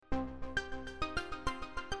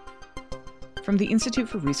From the Institute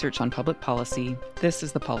for Research on Public Policy, this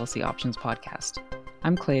is the Policy Options Podcast.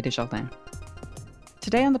 I'm Clea Desjardins.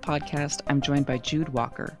 Today on the podcast, I'm joined by Jude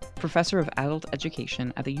Walker, Professor of Adult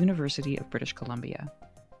Education at the University of British Columbia.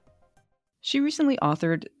 She recently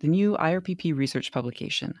authored the new IRPP research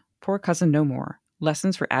publication, Poor Cousin No More: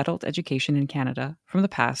 Lessons for Adult Education in Canada from the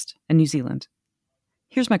Past and New Zealand.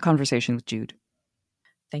 Here's my conversation with Jude.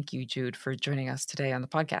 Thank you, Jude, for joining us today on the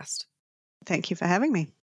podcast. Thank you for having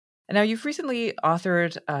me. Now, you've recently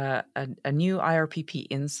authored a new IRPP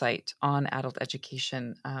insight on adult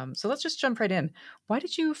education. So let's just jump right in. Why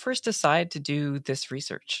did you first decide to do this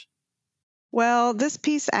research? Well, this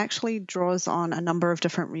piece actually draws on a number of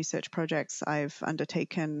different research projects I've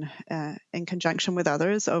undertaken in conjunction with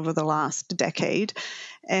others over the last decade.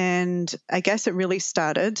 And I guess it really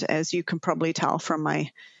started, as you can probably tell from my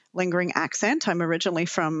lingering accent. I'm originally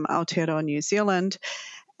from Aotearoa, New Zealand.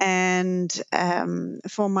 And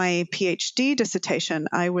for my PhD dissertation,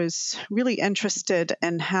 I was really interested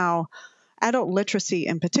in how adult literacy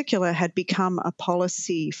in particular had become a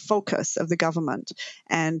policy focus of the government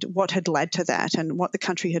and what had led to that and what the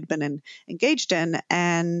country had been engaged in.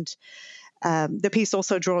 And the piece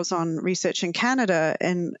also draws on research in Canada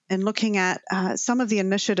in looking at some of the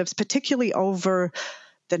initiatives, particularly over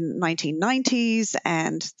the 1990s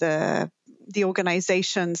and the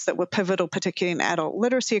organizations that were pivotal, particularly in adult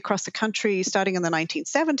literacy across the country, starting in the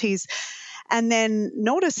 1970s. And then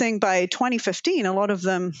noticing by 2015, a lot of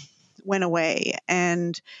them went away.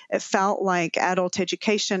 And it felt like adult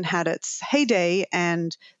education had its heyday,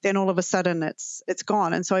 and then all of a sudden it's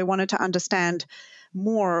gone. And so I wanted to understand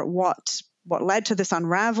more what led to this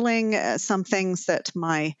unraveling, some things that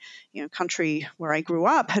my country where I grew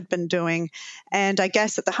up had been doing. And I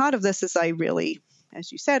guess at the heart of this is as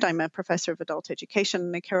you said, I'm a professor of adult education,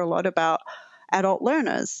 and I care a lot about adult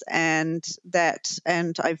learners, and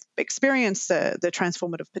I've experienced the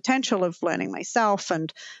transformative potential of learning myself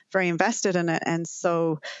and very invested in it. And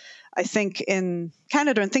so I think in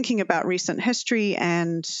Canada, and thinking about recent history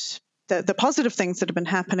and the positive things that have been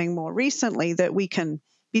happening more recently, that we can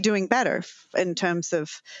be doing better in terms of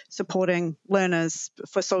supporting learners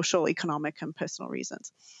for social, economic, and personal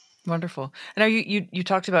reasons. Wonderful. And now you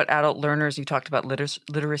talked about adult learners, you talked about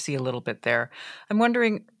literacy a little bit there. I'm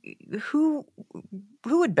wondering who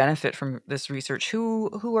would benefit from this research?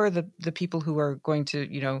 Who are the people who are going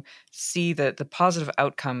to, see the positive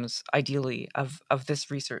outcomes, ideally, of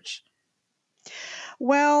this research?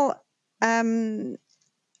 Well,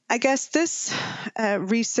 I guess this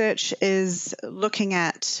research is looking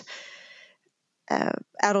at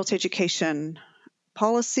adult education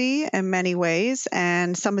policy in many ways,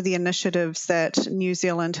 and some of the initiatives that New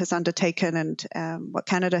Zealand has undertaken and what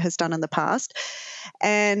Canada has done in the past.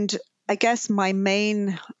 And I guess my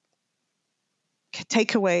main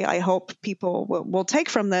takeaway, I hope people will take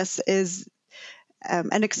from this, is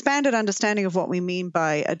an expanded understanding of what we mean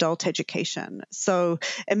by adult education. So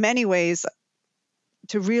in many ways,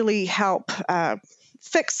 to really help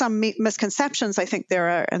fix some misconceptions I think there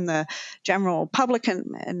are in the general public,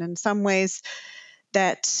 and in some ways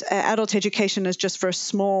that adult education is just for a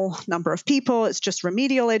small number of people. It's just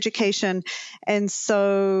remedial education. And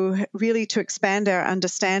so really to expand our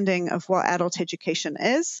understanding of what adult education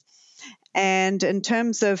is. And in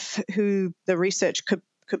terms of who the research could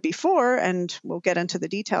be for, and we'll get into the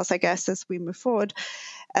details, I guess, as we move forward,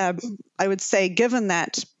 I would say, given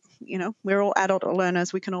that, we're all adult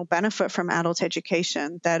learners, we can all benefit from adult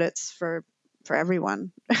education, that it's for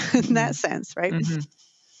everyone in that sense, right? Mm-hmm.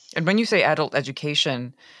 And when you say adult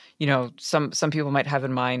education, some people might have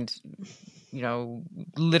in mind,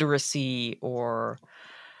 literacy or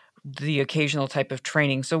the occasional type of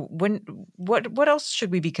training. So what else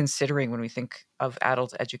should we be considering when we think of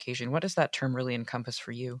adult education? What does that term really encompass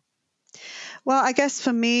for you? Well, I guess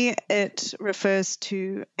for me, it refers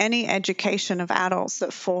to any education of adults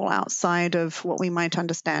that fall outside of what we might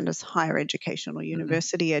understand as higher education or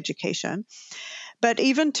university education. But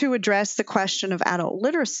even to address the question of adult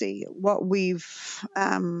literacy, what we've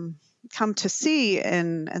come to see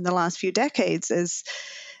in the last few decades is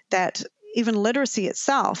that even literacy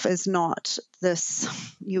itself is not this,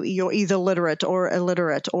 you're either literate or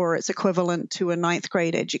illiterate, or it's equivalent to a ninth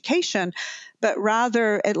grade education, but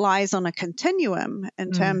rather it lies on a continuum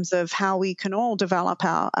in terms of how we can all develop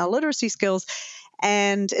our literacy skills,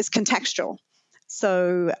 and is contextual.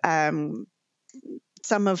 So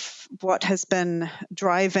some of what has been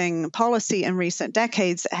driving policy in recent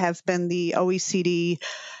decades have been the OECD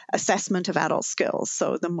assessment of adult skills.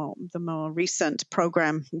 So the more recent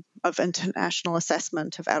program of international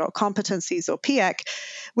assessment of adult competencies, or PIAC,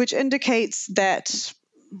 which indicates that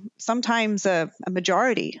sometimes a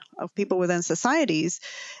majority of people within societies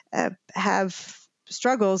have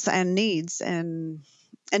struggles and needs in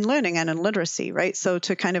learning and in literacy, right? So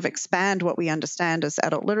to kind of expand what we understand as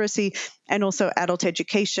adult literacy and also adult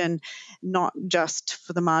education, not just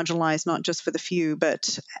for the marginalized, not just for the few,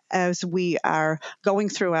 but as we are going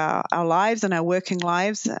through our lives and our working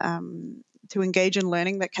lives, to engage in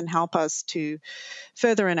learning that can help us to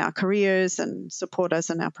further in our careers and support us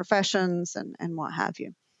in our professions and what have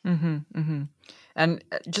you. Mm-hmm, mm-hmm. And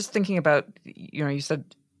just thinking about, you said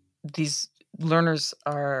these learners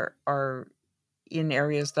are in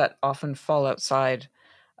areas that often fall outside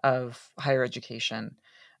of higher education,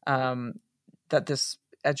 that this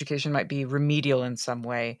education might be remedial in some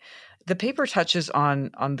way. The paper touches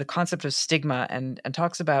on the concept of stigma and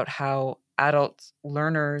talks about how adult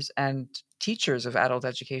learners and teachers of adult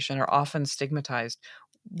education are often stigmatized.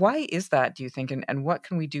 Why is that, do you think? And what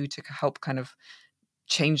can we do to help kind of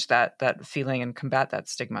change that feeling and combat that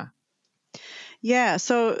stigma? Yeah,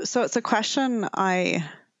 so it's a question I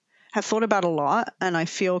have thought about a lot and I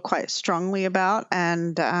feel quite strongly about.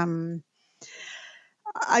 And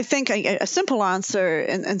I think a simple answer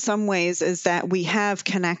in some ways is that we have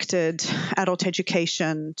connected adult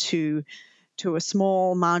education to a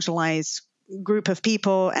small marginalized group of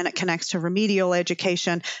people, and it connects to remedial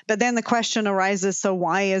education. But then the question arises, so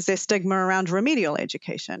why is there stigma around remedial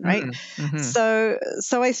education, right? Mm-hmm. So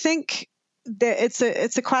I think that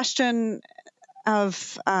it's a question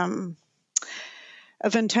of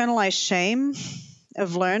internalized shame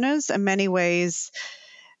of learners in many ways.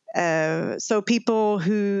 So people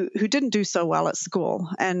who didn't do so well at school,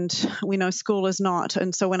 and we know school is not.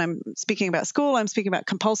 And so when I'm speaking about school, I'm speaking about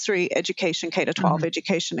compulsory education, K-12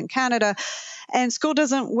 education in Canada. And school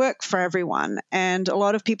doesn't work for everyone. And a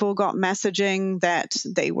lot of people got messaging that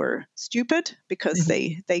they were stupid because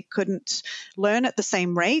they couldn't learn at the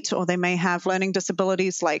same rate, or they may have learning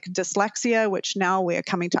disabilities like dyslexia, which now we're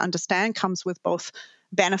coming to understand comes with both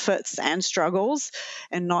benefits and struggles,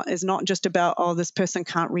 and is not just about, oh, this person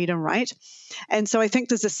can't read and write. And so I think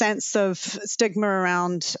there's a sense of stigma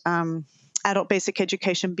around adult basic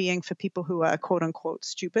education being for people who are quote unquote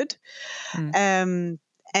stupid, and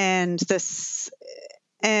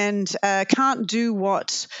can't do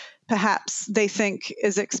what perhaps they think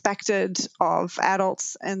is expected of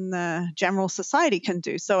adults in the general society can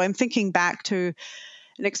do. So I'm thinking back to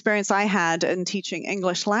an experience I had in teaching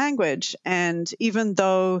English language, and even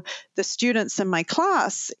though the students in my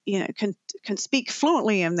class, can speak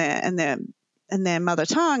fluently in their mother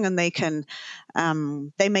tongue, and they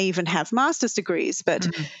may even have master's degrees, but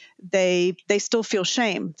they still feel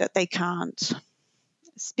shame that they can't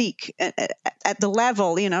speak at the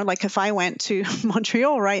level, like if I went to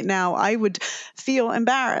Montreal right now, I would feel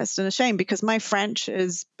embarrassed and ashamed because my French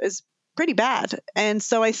is pretty bad. And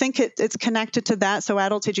so I think it's connected to that. So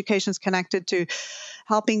adult education is connected to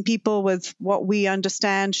helping people with what we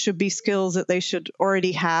understand should be skills that they should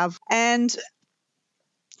already have. And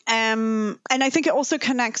I think it also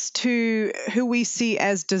connects to who we see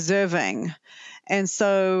as deserving. And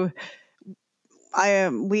so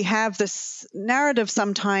we have this narrative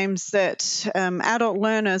sometimes that adult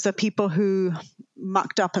learners are people who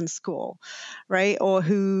mucked up in school, right? Or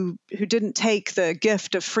who didn't take the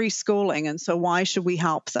gift of free schooling, and so why should we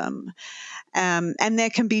help them? And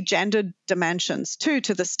there can be gendered dimensions too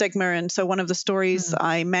to the stigma. And so one of the stories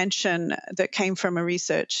I mentioned that came from a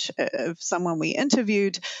research of someone we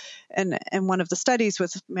interviewed in one of the studies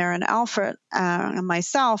with Maren Alfred and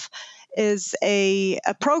myself is a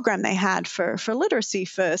program they had for literacy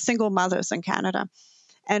for single mothers in Canada.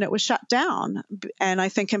 And it was shut down. And I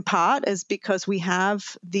think in part is because we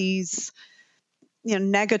have these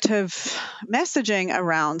negative messaging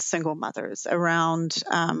around single mothers, around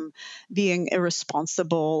being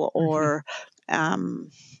irresponsible or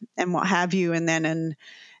and what have you. And then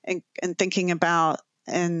in thinking about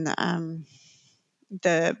the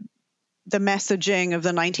messaging of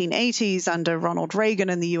the 1980s under Ronald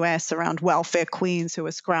Reagan in the US around welfare queens who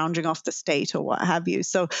were scrounging off the state or what have you.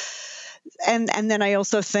 So, and then I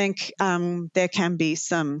also think there can be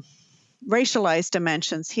some racialized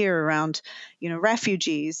dimensions here around,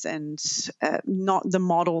 refugees and not the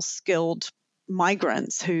model skilled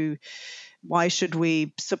migrants who, why should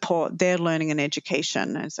we support their learning and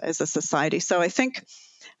education as a society? So I think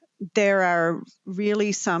there are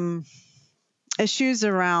really some issues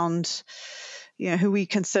around who we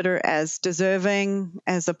consider as deserving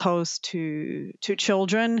as opposed to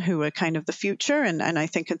children who are kind of the future. And I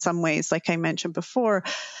think in some ways, like I mentioned before,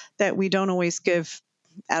 that we don't always give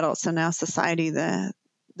adults in our society the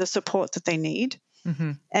support that they need.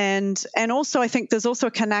 Mm-hmm. And also I think there's also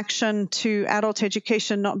a connection to adult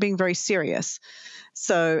education not being very serious.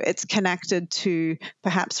 So it's connected to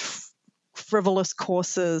perhaps frivolous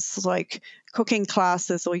courses like cooking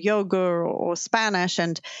classes or yoga or Spanish,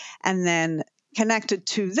 and then connected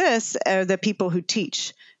to this are the people who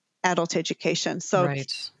teach adult education. So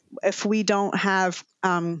Right. if we don't have,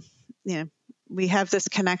 we have this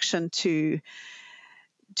connection to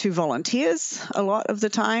volunteers a lot of the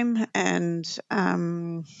time, and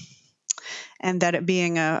that it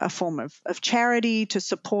being a form of charity to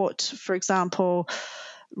support, for example,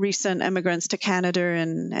 recent immigrants to Canada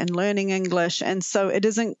and learning English. And so it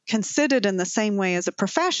isn't considered in the same way as a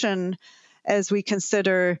profession as we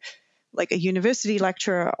consider like a university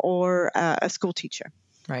lecturer or a school teacher.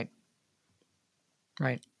 Right.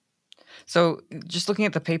 Right. So just looking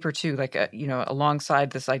at the paper too, like,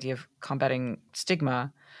 alongside this idea of combating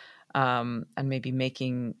stigma, and maybe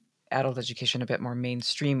making adult education a bit more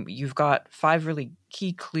mainstream, you've got 5 really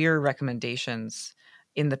key, clear recommendations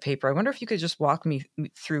in the paper. I wonder if you could just walk me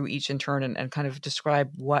through each in turn and kind of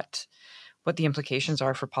describe what the implications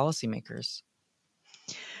are for policymakers.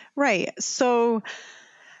 Right. So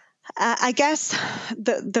I guess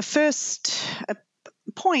the first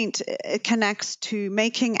point, it connects to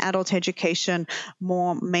making adult education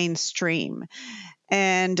more mainstream.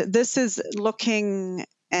 And this is looking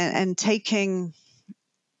and taking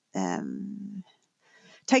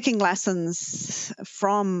lessons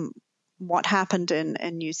from what happened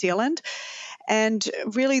in New Zealand. And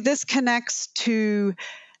really this connects to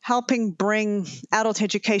helping bring adult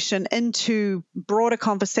education into broader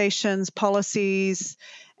conversations, policies,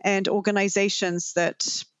 and organizations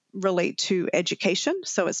that relate to education.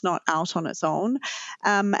 So it's not out on its own.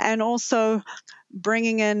 And also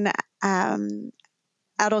bringing in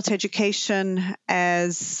adult education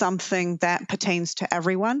as something that pertains to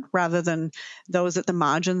everyone rather than those at the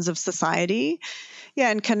margins of society.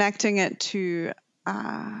 Yeah, and connecting it to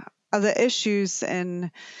other issues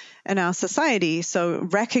in our society. So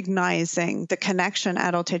recognizing the connection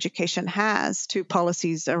adult education has to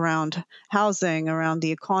policies around housing, around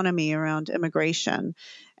the economy, around immigration.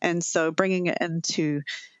 And so bringing it into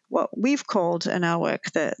what we've called in our work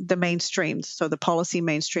the mainstream, so the policy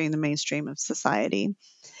mainstream, the mainstream of society.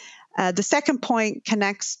 The second point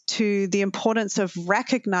connects to the importance of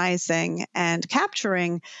recognizing and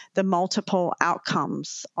capturing the multiple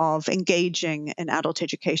outcomes of engaging in adult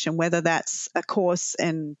education, whether that's a course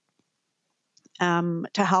in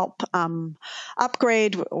to help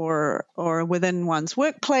upgrade or within one's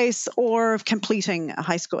workplace, or completing a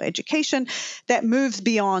high school education that moves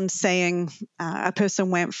beyond saying a person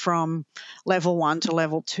went from level 1 to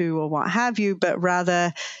level 2 or what have you, but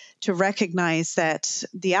rather to recognize that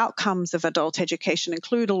the outcomes of adult education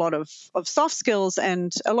include a lot of soft skills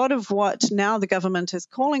and a lot of what now the government is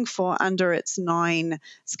calling for under its 9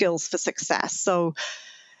 skills for success.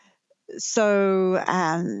 So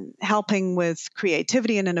helping with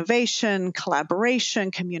creativity and innovation,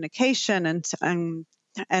 collaboration, communication, and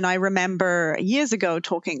I remember years ago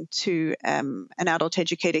talking to an adult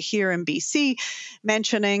educator here in BC,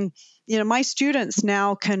 mentioning, my students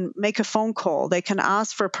now can make a phone call, they can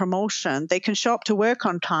ask for a promotion, they can show up to work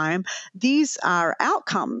on time. These are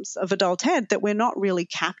outcomes of adult ed that we're not really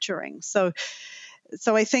capturing. So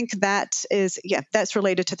I think that is, that's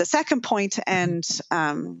related to the second point, and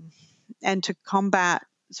to combat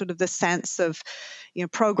sort of the sense of,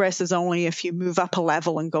 progress is only if you move up a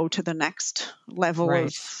level and go to the next level Right.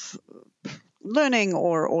 of learning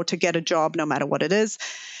or to get a job, no matter what it is.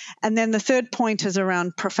 And then the third point is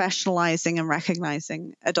around professionalizing and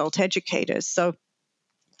recognizing adult educators. So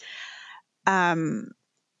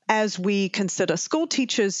as we consider school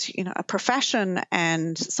teachers, a profession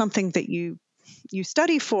and something that you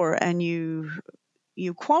study for and you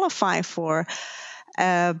qualify for,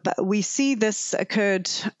 but we see this occurred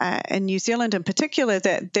in New Zealand in particular,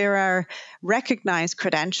 that there are recognized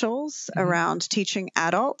credentials around teaching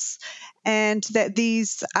adults, and that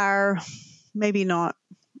these are maybe not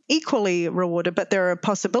equally rewarded, but there are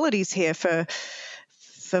possibilities here for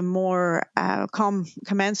more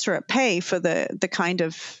commensurate pay for the kind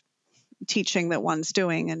of teaching that one's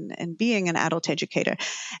doing and being an adult educator.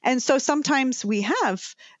 And so sometimes we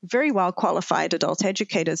have very well qualified adult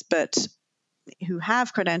educators, but who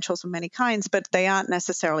have credentials of many kinds, but they aren't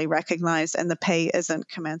necessarily recognized, and the pay isn't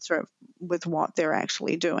commensurate with what they're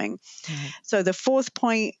actually doing. Mm-hmm. So the fourth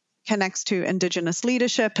point connects to Indigenous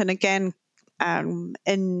leadership. And again,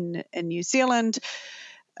 in New Zealand,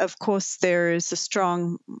 of course, there is a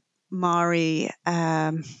strong Maori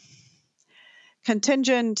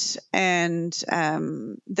contingent and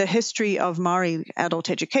the history of Maori adult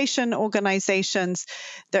education organizations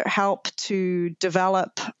that help to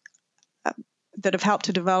develop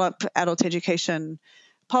adult education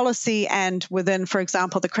policy, and within, for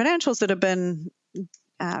example, the credentials that have been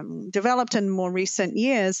developed in more recent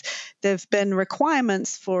years, there have been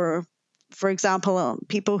requirements for example,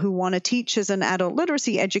 people who want to teach as an adult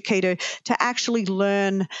literacy educator to actually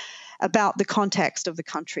learn about the context of the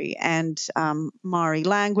country and Maori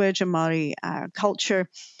language and Maori culture.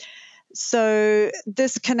 So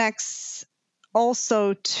this connects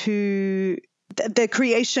also to the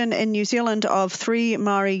creation in New Zealand of 3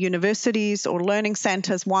 Maori universities or learning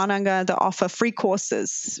centres, wānanga, that offer free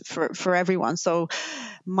courses for everyone. So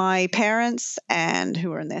my parents, and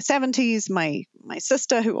who are in their 70s, my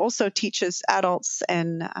sister, who also teaches adults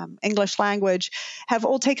in English language, have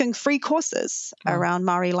all taken free courses around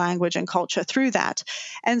Maori language and culture through that.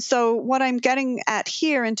 And so what I'm getting at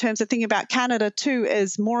here in terms of thinking about Canada too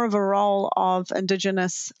is more of a role of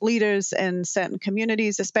Indigenous leaders in certain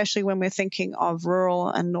communities, especially when we're thinking of rural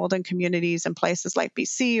and northern communities in places like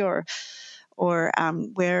BC or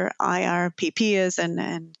where IRPP is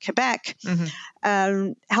in Quebec,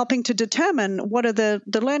 helping to determine what are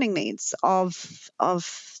the learning needs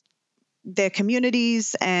of their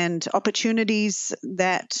communities and opportunities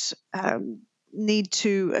that need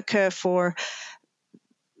to occur for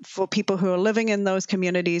people who are living in those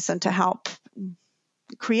communities, and to help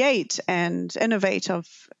create and innovate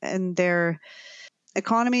in their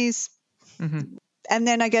economies. Mm-hmm. And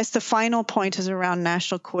then I guess the final point is around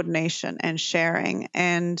national coordination and sharing.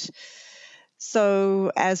 And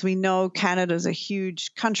so as we know, Canada is a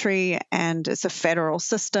huge country and it's a federal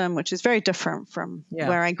system, which is very different from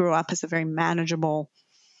where I grew up. It's a very manageable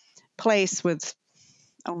place with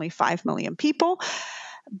only 5 million people.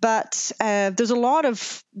 But there's a lot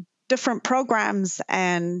of different programs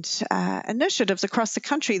and initiatives across the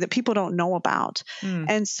country that people don't know about.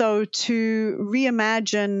 And so to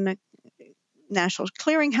reimagine national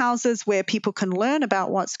clearinghouses where people can learn about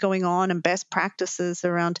what's going on and best practices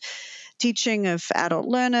around teaching of adult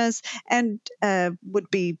learners and would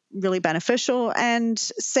be really beneficial. And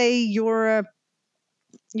say you're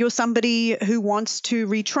somebody who wants to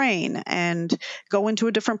retrain and go into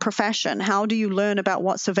a different profession. How do you learn about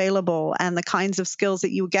what's available and the kinds of skills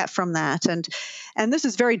that you get from that? And this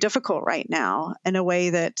is very difficult right now in a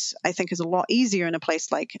way that I think is a lot easier in a place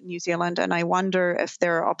like New Zealand. And I wonder if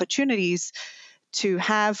there are opportunities to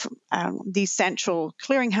have these central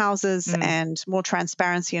clearinghouses and more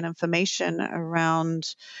transparency and information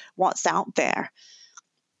around what's out there.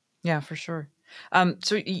 Yeah, for sure.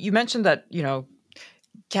 So you mentioned that,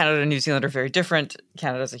 Canada and New Zealand are very different.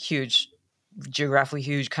 Canada is a geographically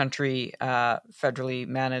huge country, federally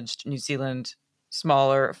managed. New Zealand,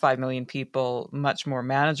 smaller, 5 million people, much more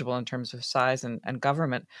manageable in terms of size and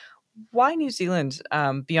government. Why New Zealand,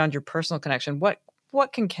 beyond your personal connection? What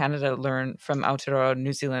can Canada learn from Aotearoa,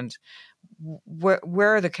 New Zealand?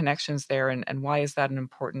 Where are the connections there, and why is that an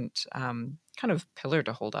important kind of pillar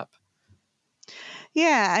to hold up?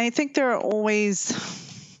 Yeah, I think there are always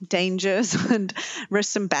dangers and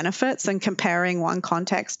risks and benefits in comparing one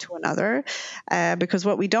context to another, because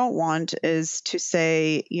what we don't want is to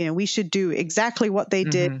say, we should do exactly what they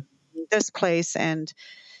did in this place and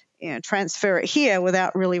transfer it here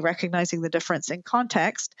without really recognizing the difference in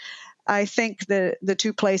context. I think the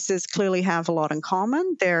two places clearly have a lot in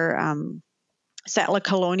common. They're settler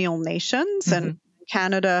colonial nations, and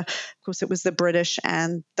Canada, of course, it was the British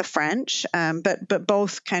and the French, but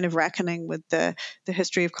both kind of reckoning with the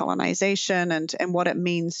history of colonization and what it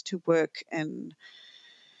means to work in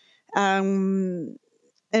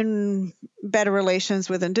better relations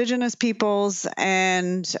with Indigenous peoples,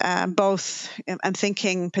 and both, I'm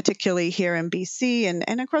thinking particularly here in BC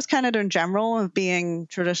and across Canada in general, of being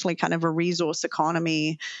traditionally kind of a resource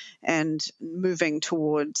economy and moving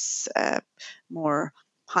towards more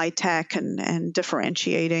high tech and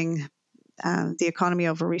differentiating the economy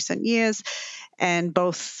over recent years, and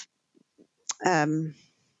both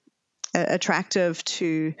attractive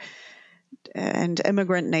to and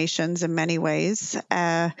immigrant nations in many ways.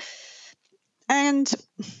 And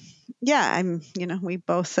yeah, we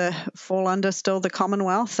both fall under still the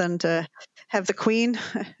Commonwealth and have the Queen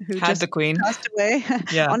who passed away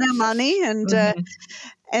on our money.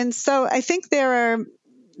 And so I think there are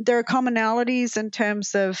commonalities in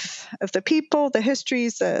terms of the people, the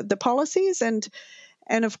histories, the policies, and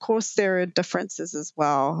And of course, there are differences as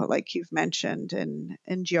well, like you've mentioned,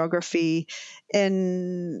 in geography,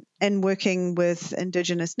 in working with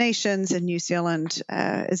Indigenous nations. And New Zealand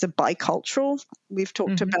is a bicultural. We've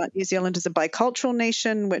talked about New Zealand as a bicultural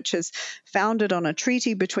nation, which is founded on a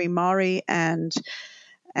treaty between Maori and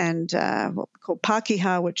what we call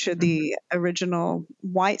Pākehā, which are the original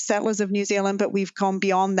white settlers of New Zealand. But we've gone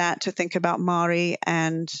beyond that to think about Maori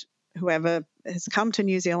and whoever has come to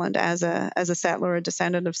New Zealand as a settler, a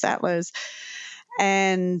descendant of settlers,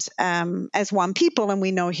 and as one people. And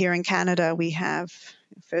we know here in Canada we have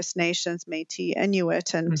First Nations, Métis,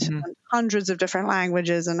 Inuit, and hundreds of different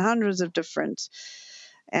languages and hundreds of different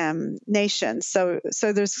nations. So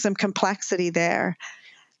there's some complexity there.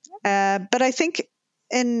 But I think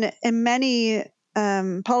in many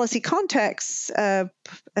policy contexts,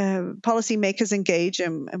 policymakers engage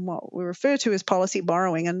in what we refer to as policy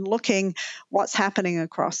borrowing, and looking what's happening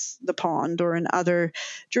across the pond or in other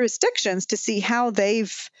jurisdictions to see how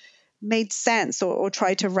they've made sense or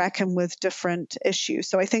tried to reckon with different issues.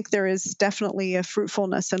 So I think there is definitely a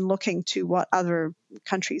fruitfulness in looking to what other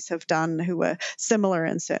countries have done who are similar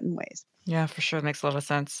in certain ways. Yeah, for sure. That makes a lot of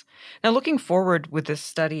sense. Now, looking forward with this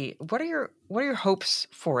study, what are your hopes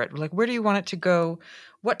for it? Like, where do you want it to go?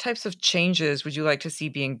 What types of changes would you like to see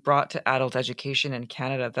being brought to adult education in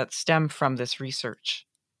Canada that stem from this research?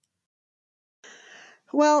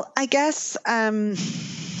 Well, I guess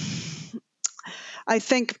I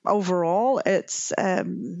think overall it's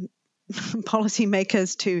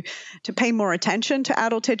policymakers to pay more attention to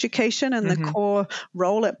adult education and the core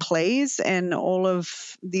role it plays in all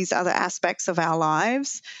of these other aspects of our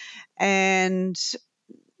lives, and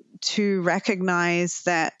to recognize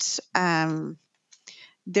that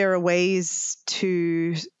there are ways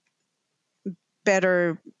to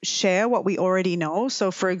better share what we already know.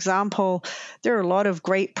 So, for example, there are a lot of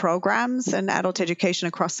great programs in adult education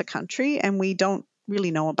across the country, and we don't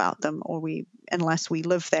really know about them, unless we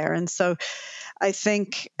live there. And so I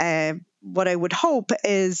think what I would hope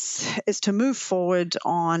is to move forward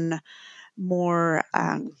on more,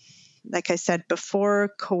 like I said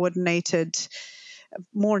before,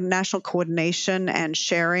 more national coordination and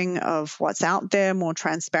sharing of what's out there, more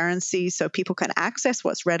transparency so people can access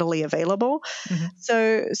what's readily available.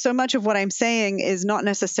 So much of what I'm saying is not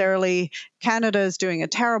necessarily Canada is doing a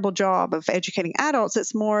terrible job of educating adults.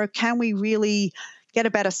 It's more, can we really get a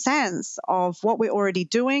better sense of what we're already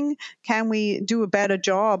doing? Can we do a better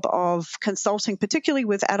job of consulting, particularly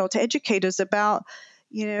with adult educators, about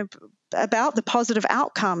the positive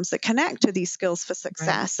outcomes that connect to these skills for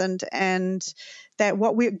success, and that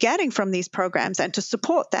what we're getting from these programs, and to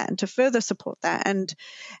support that and to further support that, and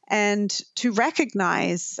to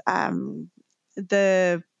recognize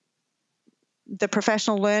the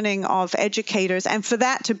professional learning of educators, and for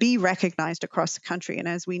that to be recognized across the country. And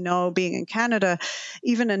as we know, being in Canada,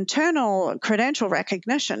 even internal credential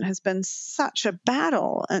recognition has been such a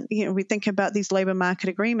battle. And we think about these labor market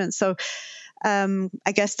agreements. So I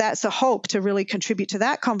guess that's a hope to really contribute to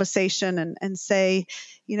that conversation and say,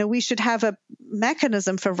 we should have a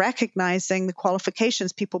mechanism for recognizing the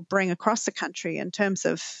qualifications people bring across the country in terms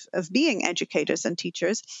of being educators and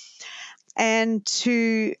teachers, and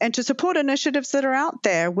to support initiatives that are out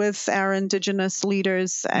there with our Indigenous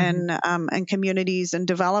leaders and communities, and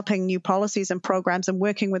developing new policies and programs, and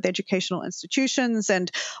working with educational institutions and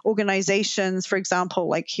organizations. For example,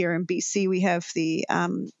 like here in BC, we have the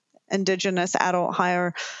Indigenous Adult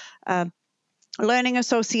Higher Learning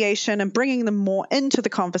Association, and bringing them more into the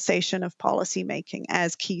conversation of policymaking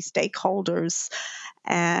as key stakeholders,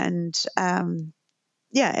 and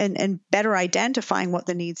better identifying what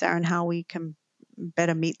the needs are and how we can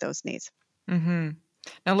better meet those needs.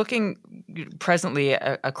 Now, looking presently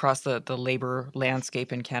across the labor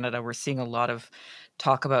landscape in Canada, we're seeing a lot of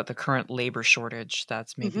talk about the current labor shortage.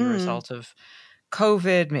 That's maybe a result of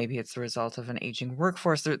COVID, maybe it's the result of an aging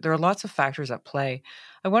workforce. There are lots of factors at play.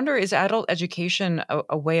 I wonder, is adult education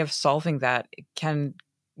a way of solving that?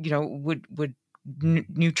 Would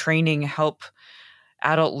new training help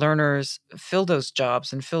adult learners fill those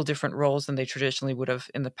jobs and fill different roles than they traditionally would have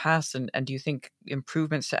in the past? And do you think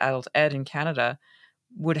improvements to adult ed in Canada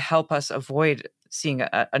would help us avoid seeing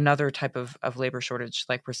another type of labor shortage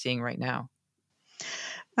like we're seeing right now?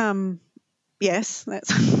 Yes,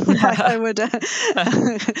 that's why I would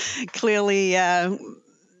clearly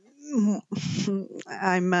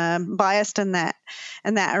I'm biased in that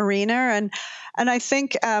arena, and I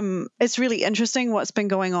think it's really interesting what's been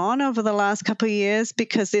going on over the last couple of years,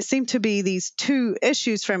 because there seem to be these two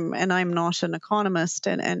issues and I'm not an economist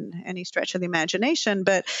in any stretch of the imagination,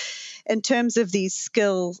 but in terms of these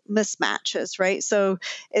skill mismatches, right? So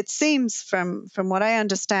it seems from what I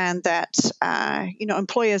understand that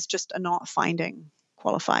employers just are not finding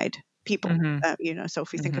qualified people. So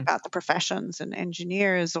if we think about the professions and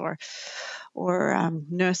engineers or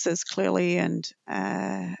nurses, clearly, and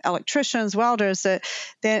electricians, welders, that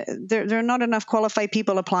there are not enough qualified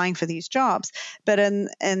people applying for these jobs. But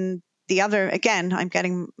in the other, again, I'm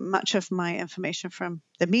getting much of my information from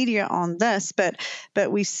the media on this, but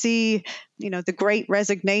we see, the great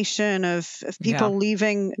resignation of people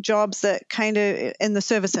leaving jobs that kind of in the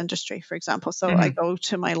service industry, for example. So I go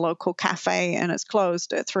to my local cafe and it's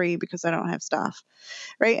closed at 3 because I don't have staff,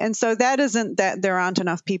 right? And so that isn't that there aren't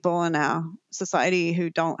enough people in our society who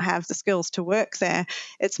don't have the skills to work there.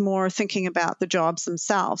 It's more thinking about the jobs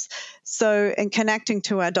themselves. So in connecting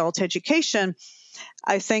to adult education,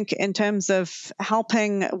 I think in terms of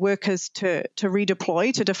helping workers to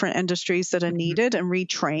redeploy to different industries that are needed and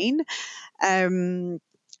retrain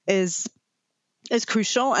is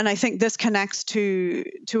crucial. And I think this connects to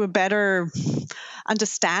a better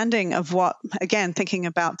understanding of what, again, thinking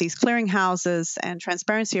about these clearinghouses and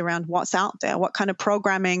transparency around what's out there, what kind of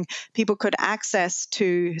programming people could access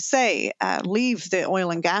to, say, leave the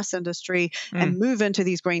oil and gas industry and move into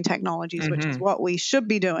these green technologies, which is what we should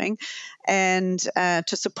be doing. And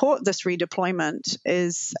to support this redeployment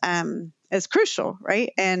is crucial,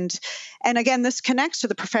 right? And again, this connects to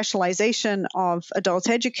the professionalization of adult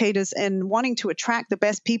educators and wanting to attract the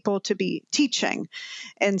best people to be teaching.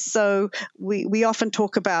 And so we often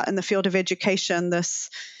talk about in the field of education the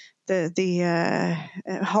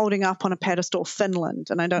holding up on a pedestal Finland.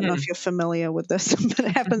 And I don't know if you're familiar with this, but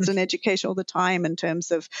it happens in education all the time in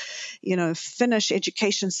terms of, Finnish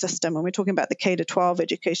education system. When we're talking about the K-12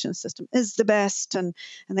 education system is the best. And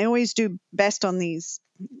they always do best on these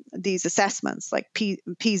assessments, like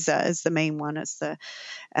PISA is the main one. It's the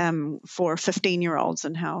for 15-year-olds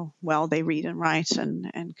and how well they read and write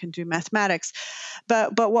and can do mathematics.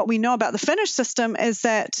 But what we know about the Finnish system is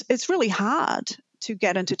that it's really hard to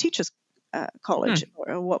get into teachers college,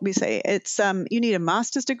 or what we say. It's you need a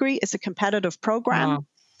master's degree. It's a competitive program. Wow.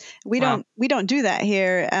 We don't do that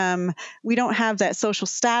here. We don't have that social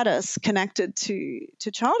status connected to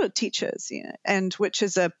childhood teachers, and which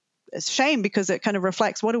is a shame, because it kind of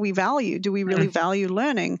reflects, what do we value? Do we really value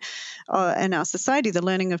learning in our society, the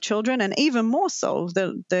learning of children, and even more so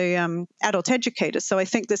the adult educators? So I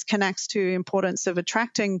think this connects to the importance of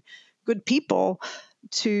attracting good people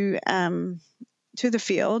to the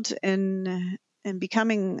field in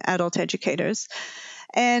becoming adult educators.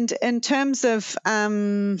 And in terms of,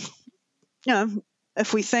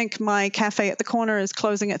 if we think my cafe at the corner is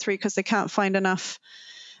closing at 3 because they can't find enough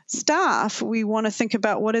staff, we want to think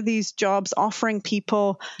about what are these jobs offering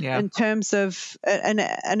people in terms of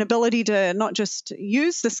an ability to not just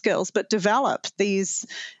use the skills, but develop these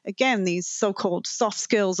so-called soft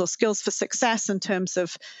skills or skills for success in terms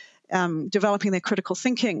of developing their critical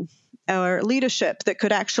thinking or leadership that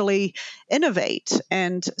could actually innovate.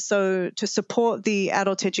 And so to support the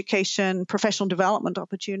adult education, professional development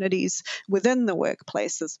opportunities within the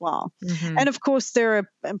workplace as well. And of course, there are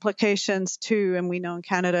implications too, and we know in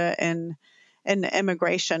Canada in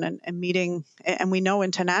immigration and meeting, and we know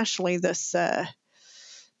internationally this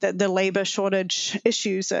the labor shortage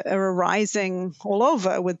issues are arising all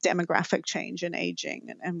over with demographic change and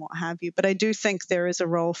aging and what have you. But I do think there is a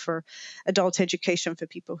role for adult education for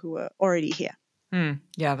people who are already here.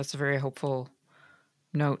 Yeah, that's a very hopeful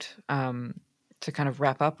note to kind of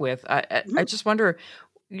wrap up with. I just wonder,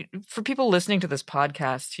 for people listening to this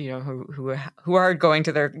podcast, who are going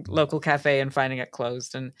to their local cafe and finding it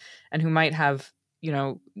closed, and who might have,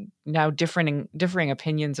 now differing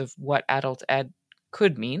opinions of what adult ed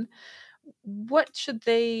could mean, what should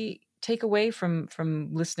they take away from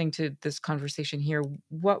listening to this conversation here?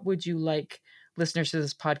 What would you like listeners to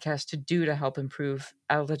this podcast to do to help improve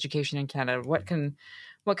adult education in Canada? What can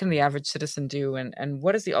the average citizen do, and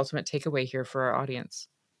what is the ultimate takeaway here for our audience?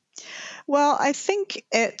 Well, I think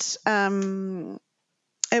it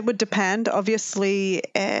would depend. Obviously,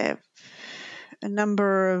 a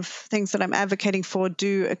number of things that I'm advocating for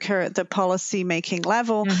do occur at the policy-making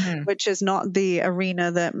level, which is not the arena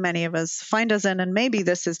that many of us find us in, and maybe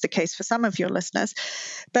this is the case for some of your listeners.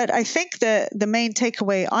 But I think that the main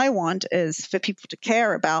takeaway I want is for people to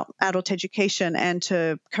care about adult education and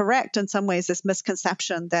to correct, in some ways, this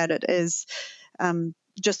misconception that it is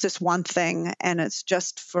just this one thing and it's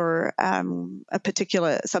just for a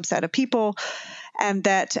particular subset of people, and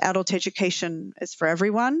that adult education is for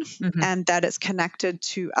everyone, and that it's connected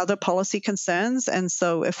to other policy concerns. And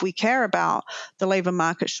so if we care about the labor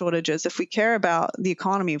market shortages, if we care about the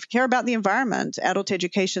economy, if we care about the environment, adult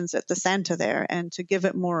education's at the center there, and to give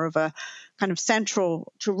it more of a kind of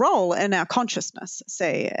central role in our consciousness,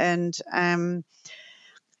 say.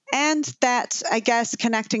 And that, I guess,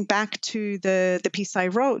 connecting back to the piece I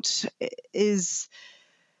wrote is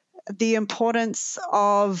the importance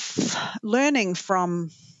of learning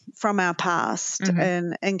from our past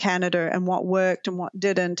in Canada, and what worked and what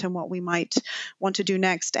didn't, and what we might want to do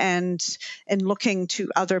next, and in looking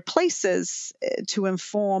to other places to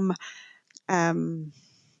inform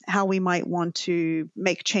how we might want to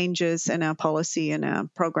make changes in our policy, in our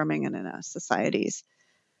programming, and in our societies.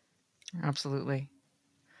 Absolutely.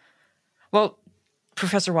 Well,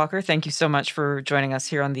 Professor Walker, thank you so much for joining us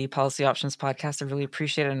here on the Policy Options podcast. I really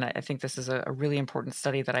appreciate it, and I think this is a really important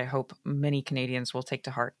study that I hope many Canadians will take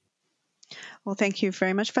to heart. Well, thank you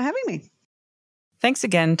very much for having me. Thanks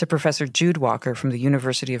again to Professor Jude Walker from the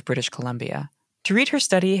University of British Columbia. To read her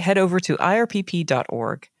study, head over to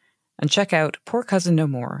irpp.org and check out Poor Cousin No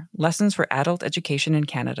More, Lessons for Adult Education in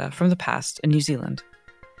Canada from the Past in New Zealand.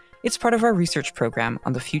 It's part of our research program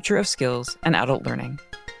on the future of skills and adult learning.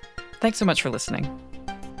 Thanks so much for listening.